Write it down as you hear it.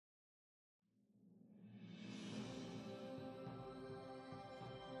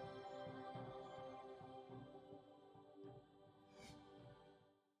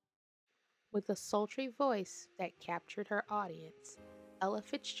With a sultry voice that captured her audience, Ella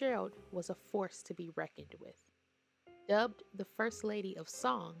Fitzgerald was a force to be reckoned with. Dubbed the First Lady of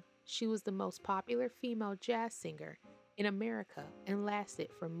Song, she was the most popular female jazz singer in America and lasted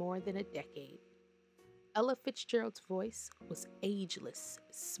for more than a decade. Ella Fitzgerald's voice was ageless,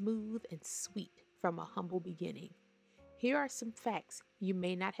 smooth, and sweet from a humble beginning. Here are some facts you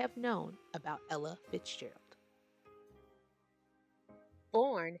may not have known about Ella Fitzgerald.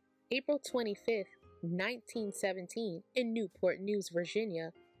 Born April 25, 1917, in Newport News,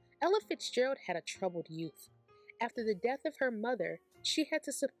 Virginia, Ella Fitzgerald had a troubled youth. After the death of her mother, she had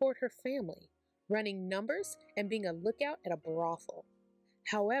to support her family, running numbers and being a lookout at a brothel.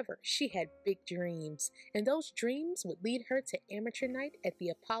 However, she had big dreams, and those dreams would lead her to amateur night at the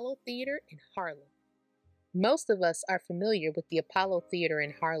Apollo Theater in Harlem. Most of us are familiar with the Apollo Theater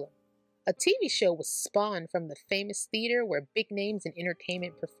in Harlem. A TV show was spawned from the famous theater where big names in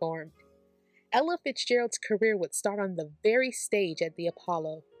entertainment performed. Ella Fitzgerald's career would start on the very stage at the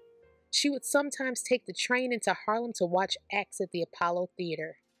Apollo. She would sometimes take the train into Harlem to watch acts at the Apollo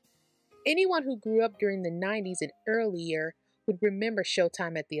Theater. Anyone who grew up during the 90s and earlier would remember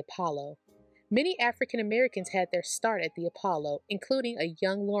Showtime at the Apollo. Many African Americans had their start at the Apollo, including a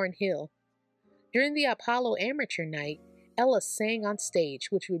young Lauryn Hill. During the Apollo Amateur Night, Ella sang on stage,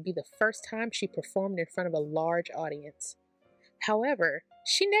 which would be the first time she performed in front of a large audience. However,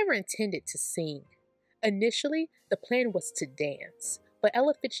 she never intended to sing. Initially, the plan was to dance, but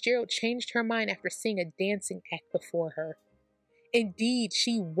Ella Fitzgerald changed her mind after seeing a dancing act before her. Indeed,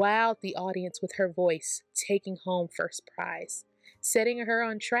 she wowed the audience with her voice, taking home first prize, setting her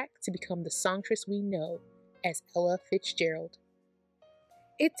on track to become the songstress we know as Ella Fitzgerald.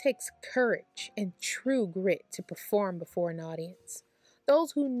 It takes courage and true grit to perform before an audience.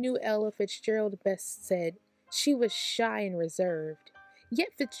 Those who knew Ella Fitzgerald best said she was shy and reserved. Yet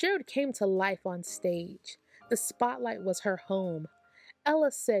Fitzgerald came to life on stage. The spotlight was her home. Ella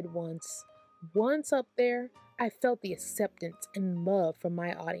said once up there, I felt the acceptance and love from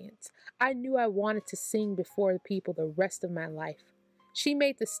my audience. I knew I wanted to sing before the people the rest of my life. She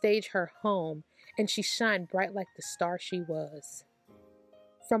made the stage her home, and she shined bright like the star she was.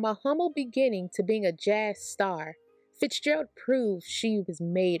 From a humble beginning to being a jazz star, Fitzgerald proved she was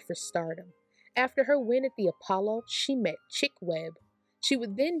made for stardom. After her win at the Apollo, she met Chick Webb. She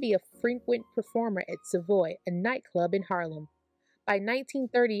would then be a frequent performer at Savoy, a nightclub in Harlem. By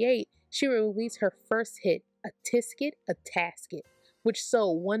 1938, she would release her first hit, A Tisket, a Tasket, which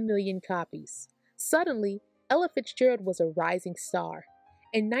sold 1 million copies. Suddenly, Ella Fitzgerald was a rising star.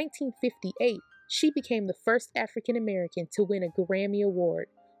 In 1958, she became the first African American to win a Grammy Award,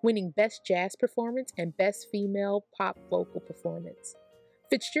 winning Best Jazz Performance and Best Female Pop Vocal Performance.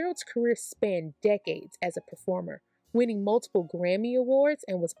 Fitzgerald's career spanned decades as a performer, winning multiple Grammy Awards,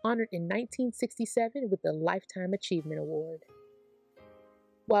 and was honored in 1967 with the Lifetime Achievement Award.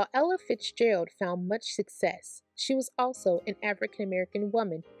 While Ella Fitzgerald found much success, she was also an African American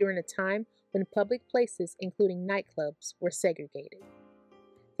woman during a time when public places, including nightclubs, were segregated.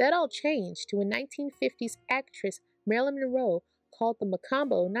 That all changed when 1950s actress Marilyn Monroe called the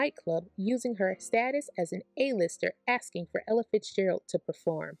Macombo nightclub, using her status as an A-lister, asking for Ella Fitzgerald to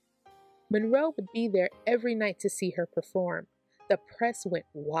perform. Monroe would be there every night to see her perform. The press went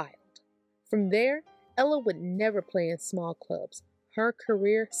wild. From there, Ella would never play in small clubs. Her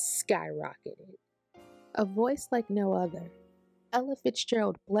career skyrocketed. A voice like no other, Ella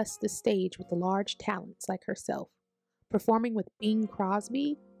Fitzgerald blessed the stage with large talents like herself, performing with Bing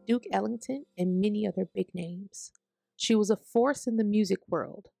Crosby, Duke Ellington, and many other big names. She was a force in the music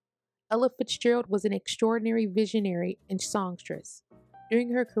world. Ella Fitzgerald was an extraordinary visionary and songstress.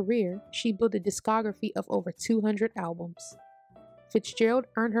 During her career, she built a discography of over 200 albums. Fitzgerald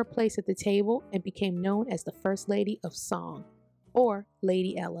earned her place at the table and became known as the First Lady of Song, or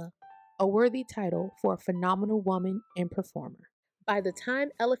Lady Ella, a worthy title for a phenomenal woman and performer. By the time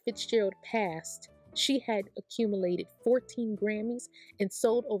Ella Fitzgerald passed, she had accumulated 14 Grammys and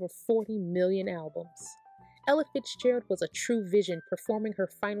sold over 40 million albums. Ella Fitzgerald was a true vision, performing her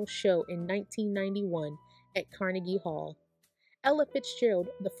final show in 1991 at Carnegie Hall. Ella Fitzgerald,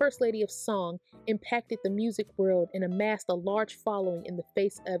 the First Lady of Song, impacted the music world and amassed a large following in the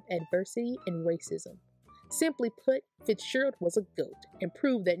face of adversity and racism. Simply put, Fitzgerald was a GOAT and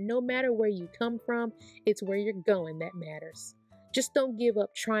proved that no matter where you come from, it's where you're going that matters. Just don't give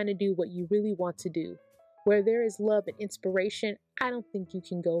up trying to do what you really want to do. Where there is love and inspiration, I don't think you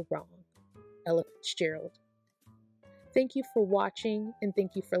can go wrong. Ella Fitzgerald. Thank you for watching, and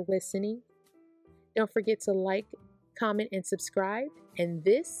thank you for listening. Don't forget to like, comment, and subscribe. And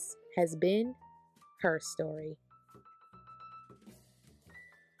this has been Herstory.